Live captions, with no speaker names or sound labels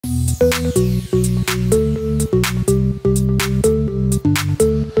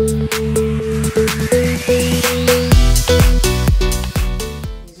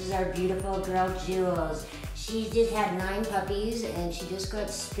Jules. She just had 9 puppies and she just got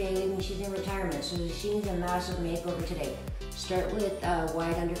spayed and she's in retirement, so she needs a massive makeover today. Start with a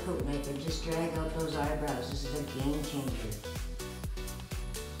wide undercoat knife and just drag out those eyebrows. This is a game changer.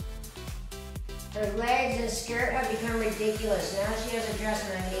 Her legs and skirt have become ridiculous. Now she has a dress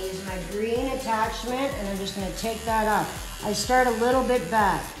and I'm going to use my green attachment and I'm just going to take that off. I start a little bit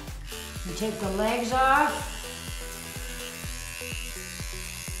back. You take the legs off.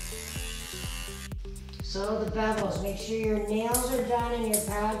 So the bevels, make sure your nails are done and your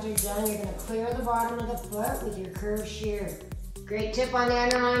pads are done. You're gonna clear the bottom of the foot with your curved shear. Great tip on the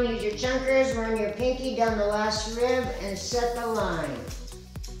underarm, use your chunkers, run your pinky down the last rib and set the line.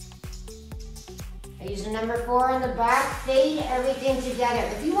 I use the number 4 on the back, fade everything together.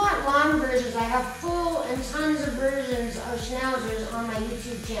 If you want long versions, I have full and tons of versions of Schnauzers on my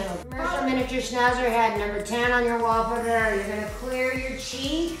YouTube channel. Commercial miniature Schnauzer head, number 10 on your wall footer. You're gonna clear your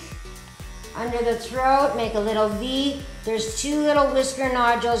cheek. Under the throat, make a little V. There's 2 little whisker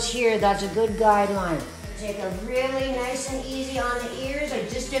nodules here. That's a good guideline. Take a really nice and easy on the ears. I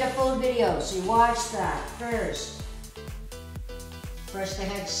just did a full video, so you watch that first. Brush the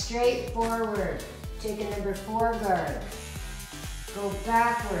head straight forward. Take a number 4 guard. Go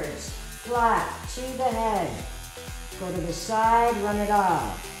backwards, flat to the head. Go to the side, run it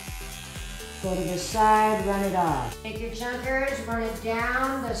off. Go to the side, run it off. Take your chunkers, run it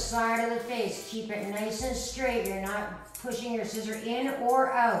down the side of the face. Keep it nice and straight. You're not pushing your scissor in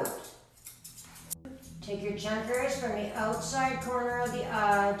or out. Take your chunkers from the outside corner of the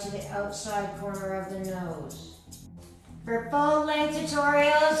eye to the outside corner of the nose. For full-length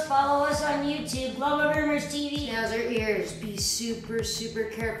tutorials, follow us on YouTube, GlobalGroomersTV. Schnauzer ears, be super, super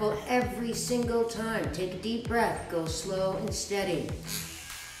careful every single time. Take a deep breath, go slow and steady.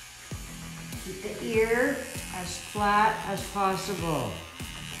 Keep the ear as flat as possible.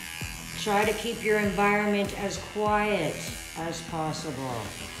 Try to keep your environment as quiet as possible.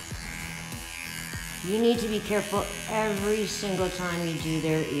 You need to be careful every single time you do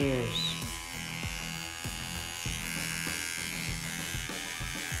their ears.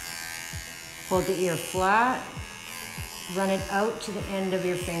 Hold the ear flat, run it out to the end of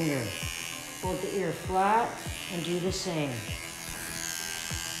your finger. Hold the ear flat and do the same.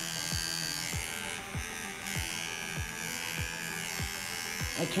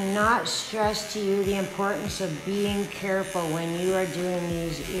 I cannot stress to you the importance of being careful when you are doing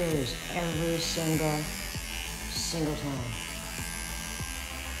these ears every single time.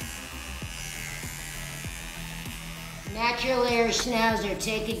 Natural air Schnauzer,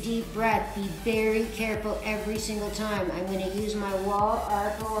 take a deep breath. Be very careful every single time. I'm going to use my Wahl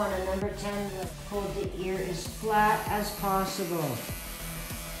Arco on a number 10. Hold the ear as flat as possible.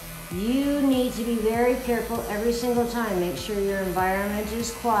 You need to be very careful every single time. Make sure your environment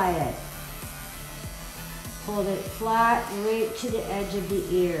is quiet. Hold it flat right to the edge of the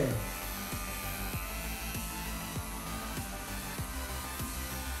ear.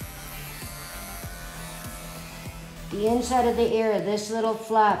 The inside of the ear, this little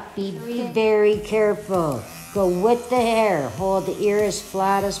flap, be very careful. Go with the hair. Hold the ear as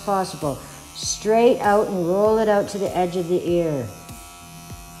flat as possible. Straight out and roll it out to the edge of the ear.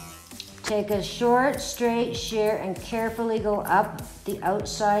 Take a short, straight shear and carefully go up the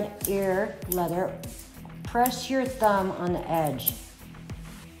outside ear leather. Press your thumb on the edge.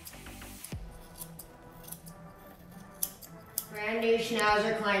 Brand new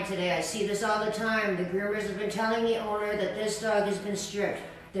Schnauzer client today. I see this all the time. The groomers have been telling the owner that this dog has been stripped.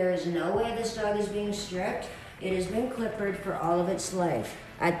 There is no way this dog is being stripped. It has been clippered for all of its life.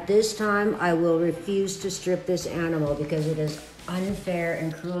 At this time, I will refuse to strip this animal because it is unfair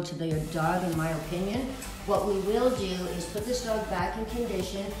and cruel to the dog, in my opinion. What we will do is put this dog back in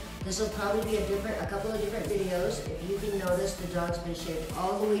condition. This will probably be a couple of different videos. If you can notice, the dog's been shaved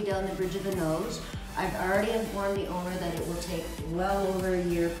all the way down the bridge of the nose. I've already informed the owner that it will take well over a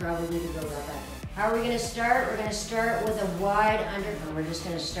year probably to go that back. How are we going to start? We're going to start with a wide undercoat. We're just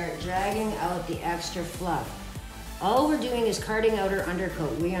going to start dragging out the extra fluff. All we're doing is carting out her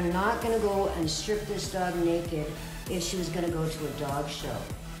undercoat. We are not going to go and strip this dog naked if she was going to go to a dog show.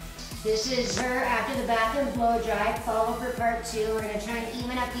 This is her after the bath and blow dry. Follow for part 2. We're going to try and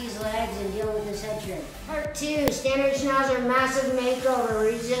even up these legs and deal with this head trim. Part 2, standard Schnauzer massive makeover.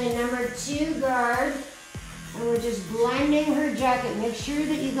 We're using a number 2 guard. And we're just blending her jacket. Make sure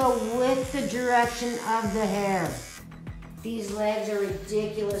that you go with the direction of the hair. These legs are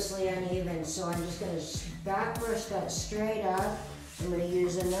ridiculously uneven, so I'm just going to back brush that straight up. I'm going to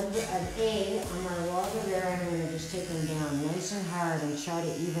use an A on my Wahl there, and I'm going to just take them down nice and hard and try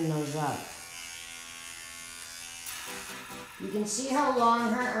to even those up. You can see how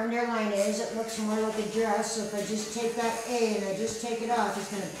long her underline is. It looks more like a dress, so if I just take that A and I just take it off, it's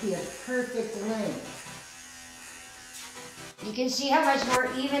going to be a perfect length. You can see how much more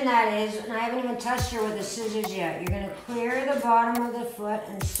even that is, and I haven't even touched her with the scissors yet. You're going to clear the bottom of the foot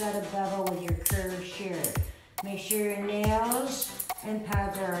and set a bevel with your curved shear. Make sure your nails and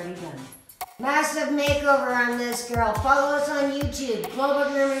pads are already done. Massive makeover on this girl. Follow us on YouTube,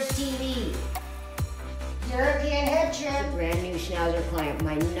 GlobalGroomersTV. European head trim. Brand new Schnauzer client.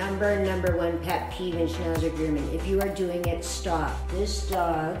 My number one pet peeve in Schnauzer grooming. If you are doing it, stop. This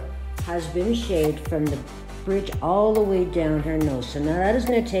dog has been shaved from the bridge all the way down her nose. So now that is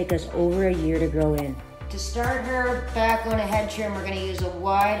going to take us over a year to grow in. To start her back on a head trim, we're going to use a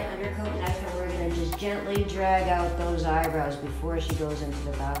wide undercoat knife, and we're going to just gently drag out those eyebrows before she goes into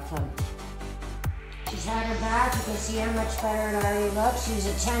the bathtub. She's had her back. You can see how much better it already looks. Use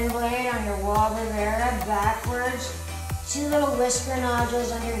a 10 blade on your Wahl backwards. 2 little whisker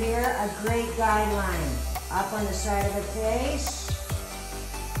nodules under here, a great guideline. Up on the side of the face.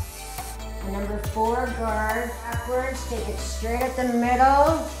 A number 4 guard backwards. Take it straight at the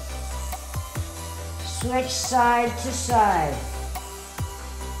middle. Switch side to side.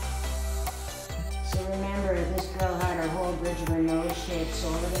 So remember, this girl had her whole bridge of her nose shaved, so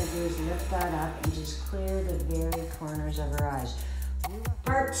all we're going to do is lift that up and just clear the very corners of her eyes.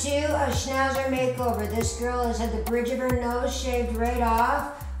 Part 2 of Schnauzer makeover. This girl has had the bridge of her nose shaved right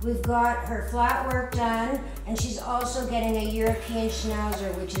off. We've got her flat work done, and she's also getting a European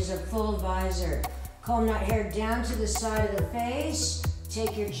Schnauzer, which is a full visor. Comb that hair down to the side of the face.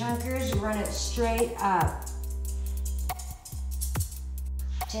 Take your chunkers, run it straight up.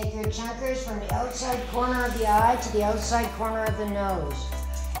 Take your chunkers from the outside corner of the eye to the outside corner of the nose.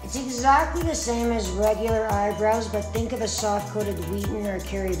 It's exactly the same as regular eyebrows, but think of a soft-coated Wheaton or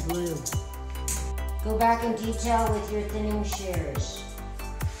Kerry Blue. Go back in detail with your thinning shears.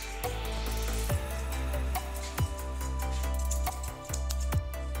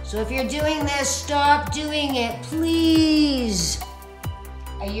 So if you're doing this, stop doing it, please.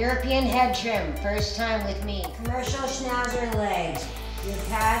 A European head trim, first time with me. Commercial Schnauzer legs. Your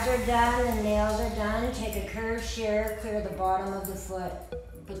pads are done, the nails are done. Take a curved shear, clear the bottom of the foot.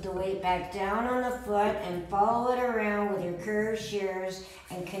 Put the weight back down on the foot and follow it around with your curved shears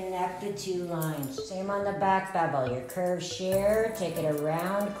and connect the 2 lines. Same on the back bevel. Your curved shear, take it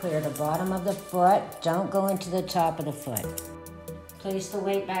around, clear the bottom of the foot. Don't go into the top of the foot. Place the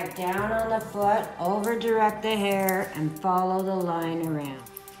weight back down on the foot, over direct the hair, and follow the line around.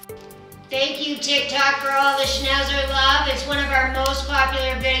 Thank you, TikTok, for all the Schnauzer love. It's one of our most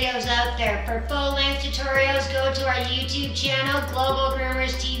popular videos out there. For full-length tutorials, go to our YouTube channel,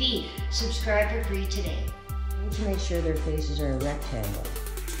 GlobalGroomersTV. Subscribe for free today. I need to make sure their faces are a rectangle.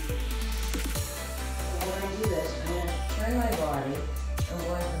 So when I do this, I'm going to turn my body. I'm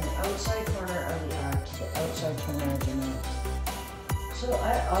going from the outside corner of the eye to the outside corner of the nose. So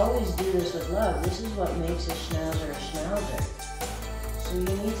I always do this with love. This is what makes a Schnauzer a Schnauzer. So you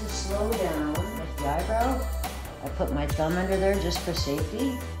need to slow down with the eyebrow. I put my thumb under there just for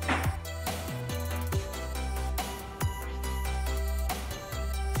safety.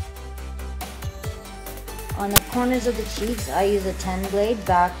 On the corners of the cheeks, I use a 10 blade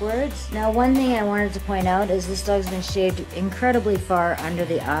backwards. Now, one thing I wanted to point out is this dog's been shaved incredibly far under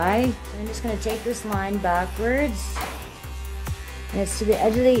the eye. So I'm just going to take this line backwards. And it's to the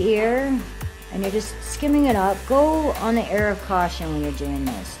edge of the ear, and you're just skimming it up. Go on the air of caution when you're doing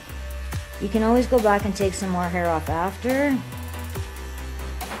this. You can always go back and take some more hair off after.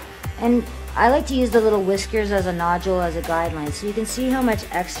 And I like to use the little whiskers as a nodule as a guideline, so you can see how much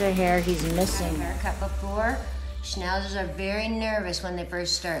extra hair he's missing. Haircut before. Schnauzers are very nervous when they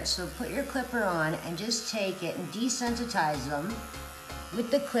first start, so put your clipper on and just take it and desensitize them. With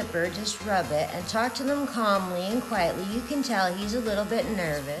the clipper, just rub it and talk to them calmly and quietly. You can tell he's a little bit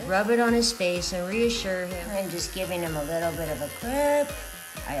nervous. Rub it on his face and reassure him. I'm just giving him a little bit of a clip.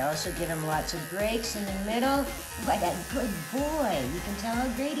 I also give him lots of breaks in the middle. What a good boy. You can tell how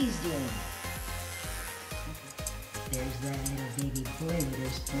great he's doing. There's that little baby boy that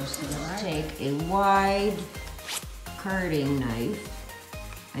is supposed to go. Take a wide carding knife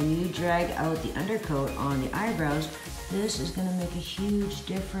and you drag out the undercoat on the eyebrows. This is going to make a huge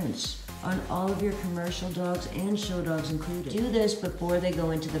difference on all of your commercial dogs and show dogs included. Do this before they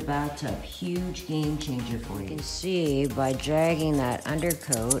go into the bathtub. Huge game changer for you. You can see by dragging that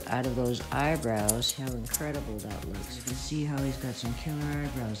undercoat out of those eyebrows how incredible that looks. You can see how he's got some killer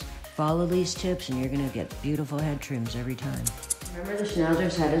eyebrows. Follow these tips and you're going to get beautiful head trims every time. Remember the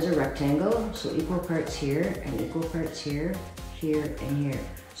Schnauzer's head is a rectangle, so equal parts here and equal parts here, here, and here.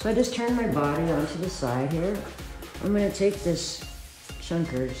 So I just turn my body onto the side here. I'm gonna take this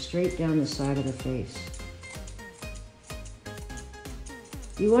chunker straight down the side of the face.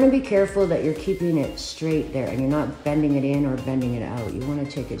 You wanna be careful that you're keeping it straight there and you're not bending it in or bending it out. You wanna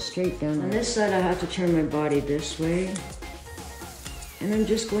take it straight down. On this side, I have to turn my body this way. And I'm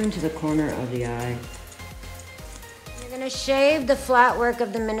just going to the corner of the eye. You're gonna shave the flat work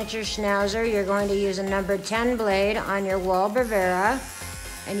of the miniature Schnauzer. You're going to use a number 10 blade on your Wahl Bravera.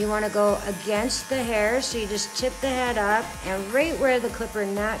 And you wanna go against the hair, so you just tip the head up, and right where the clipper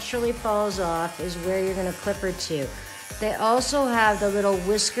naturally falls off is where you're gonna clipper to. They also have the little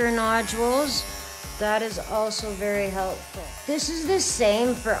whisker nodules. That is also very helpful. This is the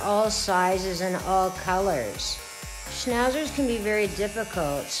same for all sizes and all colors. Schnauzers can be very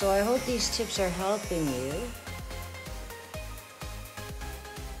difficult, so I hope these tips are helping you.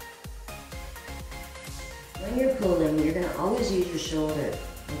 When you're pulling, you're gonna always use your shoulder,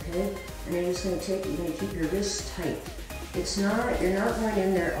 okay? And you're just you're gonna keep your wrists tight. You're not going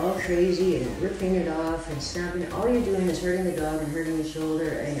in there all crazy and ripping it off and snapping it. All you're doing is hurting the dog and hurting the shoulder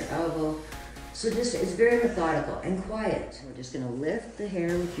and your elbow. So it's very methodical and quiet. We're just gonna lift the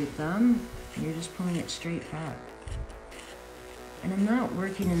hair with your thumb, and you're just pulling it straight back. And I'm not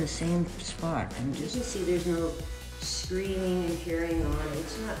working in the same spot. You can see there's no screaming and carrying on.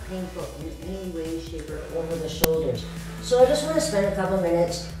 It's not painful in any way, shape, or over the shoulders. So I just want to spend a couple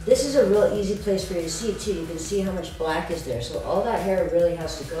minutes. This is a real easy place for you to see too. You can see how much black is there. So all that hair really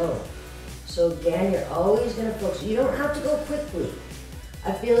has to go. So again, you're always going to focus. You don't have to go quickly.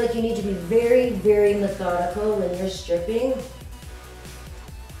 I feel like you need to be very, very methodical when you're stripping.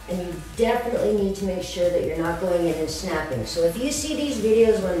 And you definitely need to make sure that you're not going in and snapping. So if you see these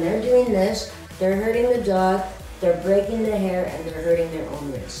videos when they're doing this, they're hurting the dog, they're breaking the hair, and they're hurting their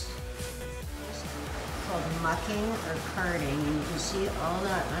own wrist. It's called mucking or carding, and you can see all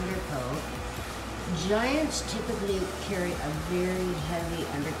that undercoat. Giants typically carry a very heavy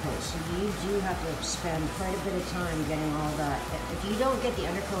undercoat, so you do have to spend quite a bit of time getting all that. If you don't get the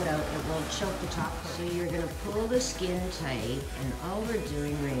undercoat out, it will choke the top. So you're going to pull the skin tight, and all we're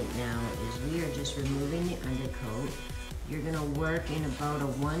doing right now is we are just removing the undercoat. You're going to work in about a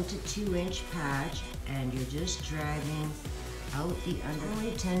 1 to 2 inch patch, and you're just dragging out the under.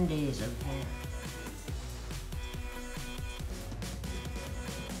 Only 10 days of hair.